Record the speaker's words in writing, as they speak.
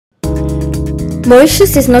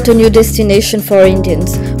Mauritius is not a new destination for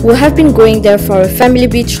Indians who have been going there for a family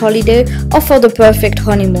beach holiday or for the perfect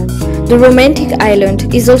honeymoon. The romantic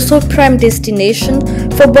island is also a prime destination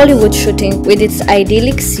for Bollywood shooting with its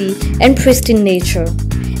idyllic sea and pristine nature.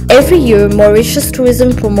 Every year, Mauritius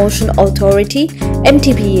Tourism Promotion Authority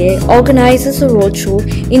 (MTPA) organizes a roadshow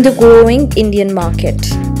in the growing Indian market.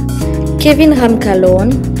 Kevin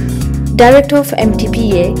Ramkaloan, Director of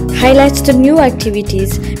MTPA, highlights the new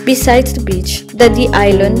activities besides the beach that the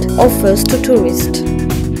island offers to tourists.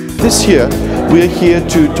 This year, we are here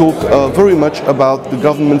to talk very much about the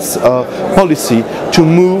government's policy to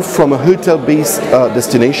move from a hotel-based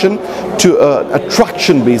destination to an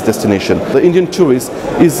attraction-based destination. The Indian tourist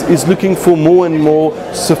is looking for more and more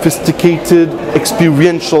sophisticated,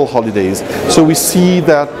 experiential holidays. So we see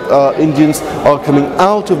that Indians are coming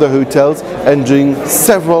out of the hotels and doing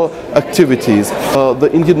several activities. The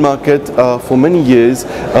Indian market for many years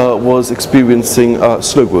was experiencing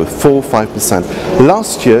slow growth, 4-5%.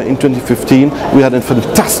 Last year, in 2015, we had a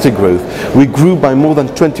fantastic growth. We grew by more than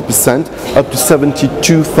 20%, up to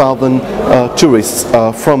 72,000 tourists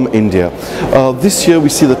from India. This year, we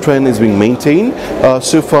see the trend is being maintained.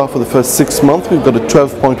 So far, for the first 6 months, we've got a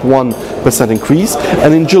 12.1% increase.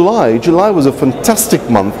 And in July was a fantastic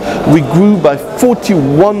month. We grew by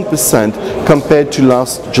 41% compared to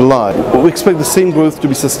last July. We expect the same growth to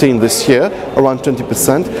be sustained this year, around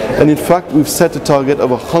 20%. And in fact, we've set a target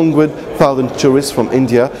of 100,000 tourists from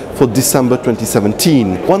India for December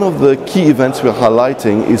 2017. One of the key events we're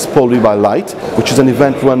highlighting is Bollywood by Light, which is an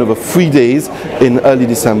event run over 3 days in early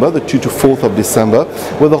December, the 2 to 4th of December,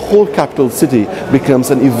 where the whole capital city becomes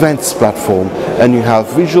an events platform. And you have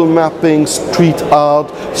visual mapping, street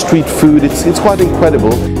art, street food. It's quite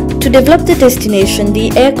incredible. To develop the destination,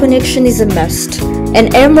 the air connection is a must.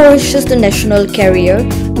 And Air Mauritius, the national carrier,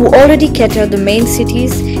 who already cater the main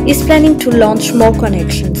cities, is planning to launch more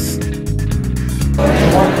connections.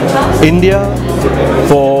 India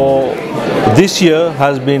for this year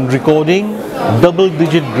has been recording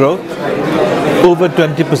double-digit growth, over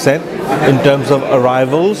 20% in terms of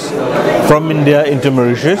arrivals from India into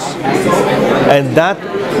Mauritius, and that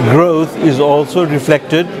growth is also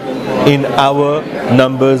reflected in our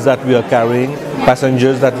numbers that we are carrying,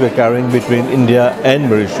 passengers that we are carrying between India and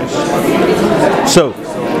Mauritius. So,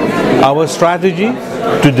 our strategy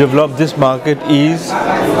to develop this market is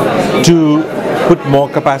to put more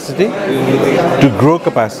capacity, to grow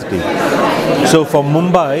capacity. So for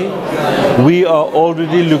Mumbai, we are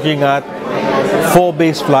already looking at 4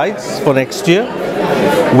 base flights for next year,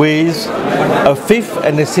 with a 5th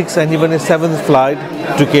and a 6th and even a 7th flight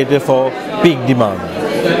to cater for peak demand.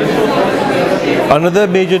 Another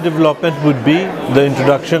major development would be the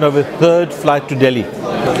introduction of a 3rd flight to Delhi.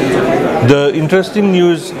 The interesting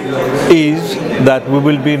news is that we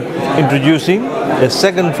will be introducing a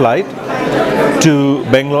 2nd flight to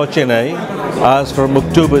Bangalore, Chennai as from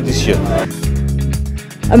October this year.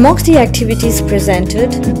 Amongst the activities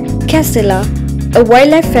presented, Casella, a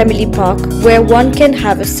wildlife family park where one can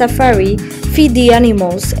have a safari, feed the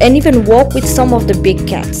animals and even walk with some of the big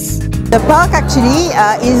cats. The park actually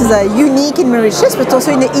is unique in Mauritius but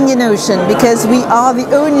also in the Indian Ocean, because we are the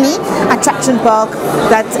only attraction park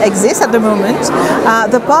that exists at the moment.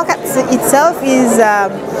 The park itself is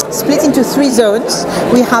split into 3 zones.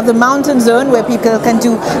 We have the mountain zone where people can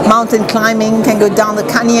do mountain climbing, can go down the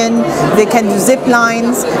canyon, they can do zip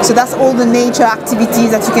lines. So that's all the nature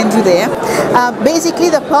activities that you can do there. Basically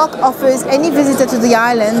the park offers any visitor to the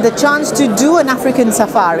island the chance to do an African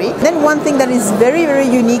safari. Then one thing that is very, very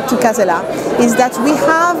unique to Casella is that we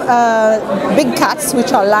have big cats,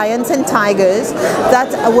 which are lions and tigers,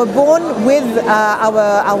 that were born with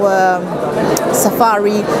our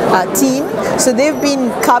safari team. So they've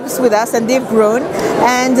been cubs with us and they've grown,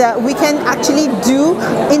 and we can actually do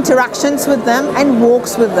interactions with them and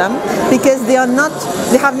walks with them, because they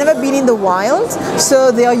have never been in the wild,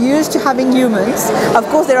 so they are used to having humans. Of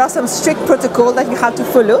course, there are some strict protocols that you have to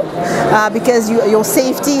follow because your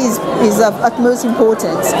safety is of utmost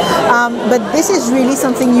importance. But this is really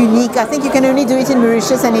something unique. I think you can only do it in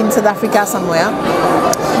Mauritius and in South Africa somewhere.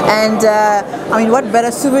 And I mean, what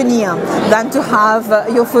better souvenir than to have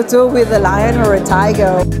your photo with a lion or a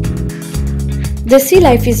tiger. The sea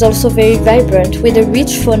life is also very vibrant with a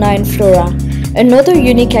rich fauna and flora. Another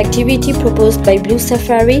unique activity proposed by Blue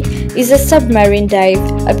Safari is a submarine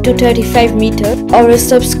dive up to 35 meters or a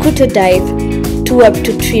sub-scooter dive to up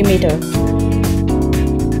to 3 meters.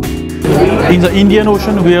 In the Indian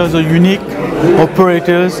Ocean, we are the unique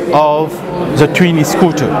operators of the twin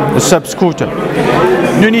scooter, the sub-scooter.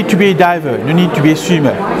 No need to be a diver, no need to be a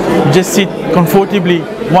swimmer. You just sit comfortably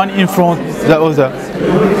one in front of the other.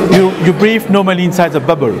 You breathe normally inside the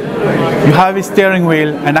bubble. You have a steering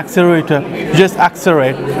wheel, an accelerator, you just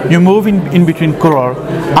accelerate, you move in between coral,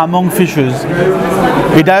 among fishes.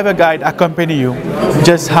 A diver guide accompany you,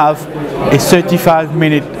 just have a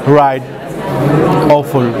 35-minute ride.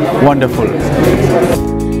 Awful, wonderful.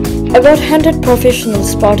 About 100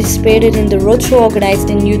 professionals participated in the roadshow organized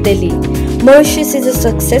in New Delhi. Mauritius is a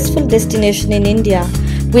successful destination in India,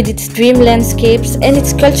 with its dream landscapes and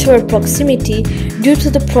its cultural proximity due to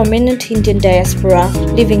the prominent Indian diaspora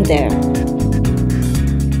living there.